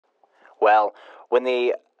Well, when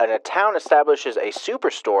a town establishes a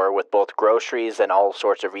superstore with both groceries and all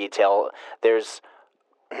sorts of retail, there's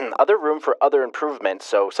other room for other improvements.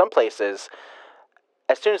 So some places,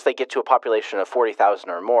 as soon as they get to a population of 40,000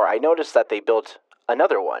 or more, I noticed that they built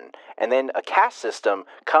another one. And then a caste system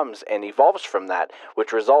comes and evolves from that,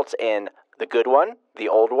 which results in the good one, the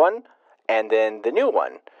old one, and then the new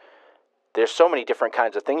one. There's so many different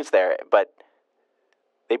kinds of things there, but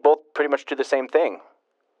they both pretty much do the same thing.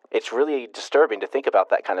 It's really disturbing to think about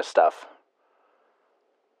that kind of stuff.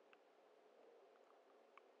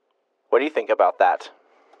 What do you think about that?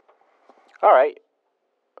 All right.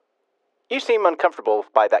 You seem uncomfortable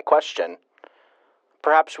by that question.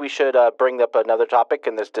 Perhaps we should bring up another topic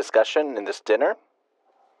in this discussion, in this dinner?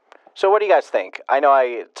 So what do you guys think? I know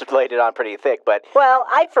I laid it on pretty thick, but... Well,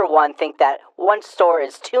 I for one think that one store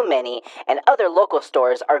is too many and other local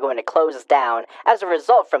stores are going to close down. As a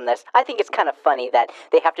result from this, I think it's kind of funny that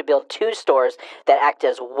they have to build two stores that act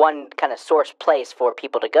as one kind of source place for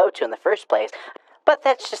people to go to in the first place. But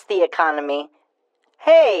that's just the economy.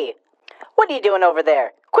 Hey, what are you doing over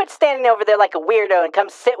there? Quit standing over there like a weirdo and come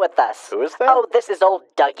sit with us. Who is that? Oh, this is old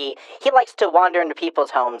Dougie. He likes to wander into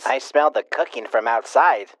people's homes. I smelled the cooking from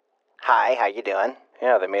outside. Hi, how you doing?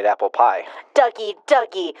 Yeah, they made apple pie.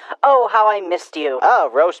 Dougie, oh, how I missed you. Oh,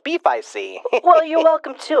 roast beef, I see. Well, you're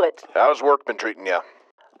welcome to it. How's work been treating you?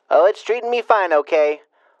 Oh, it's treating me fine, okay?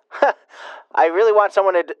 I really want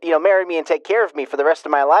someone to, marry me and take care of me for the rest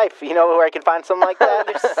of my life. You know where I can find someone like that?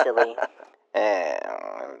 You're silly.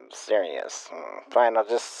 I'm serious. Fine, I'll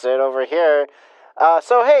just sit over here.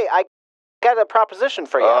 So, hey, I got a proposition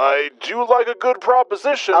for you. I do like a good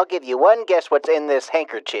proposition. I'll give you one guess what's in this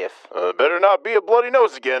handkerchief. Better not be a bloody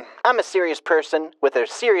nose again. I'm a serious person with a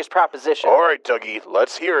serious proposition. All right, Dougie,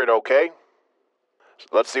 let's hear it, okay?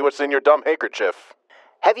 Let's see what's in your dumb handkerchief.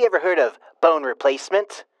 Have you ever heard of bone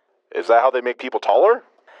replacement? Is that how they make people taller?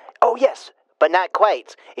 Oh, yes, but not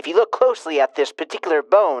quite. If you look closely at this particular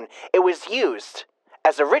bone, it was used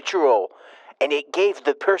as a ritual, and it gave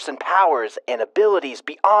the person powers and abilities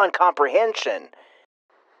beyond comprehension.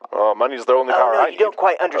 Money's the only power I need. You don't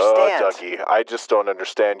quite understand. Dougie, I just don't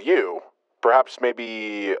understand you. Perhaps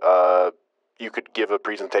maybe, you could give a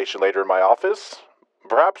presentation later in my office?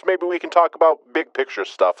 Perhaps maybe we can talk about big picture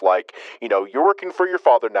stuff like, you're working for your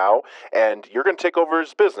father now, and you're going to take over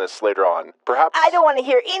his business later on. Perhaps... I don't want to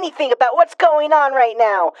hear anything about what's going on right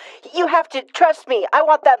now. You have to trust me. I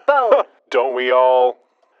want that bone. Don't we all?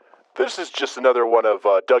 This is just another one of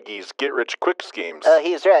Dougie's get-rich-quick schemes.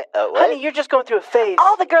 He's right. What? Honey, you're just going through a phase.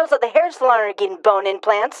 All the girls at the hair salon are getting bone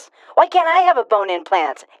implants. Why can't I have a bone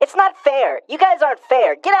implant? It's not fair. You guys aren't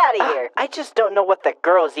fair. Get out of here. I just don't know what that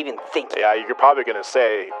girl is even thinking. Yeah, you're probably going to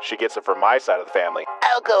say she gets it from my side of the family.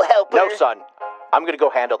 I'll go help her. No, son. I'm going to go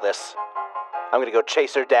handle this. I'm going to go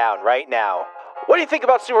chase her down right now. What do you think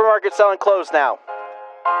about supermarkets selling clothes now?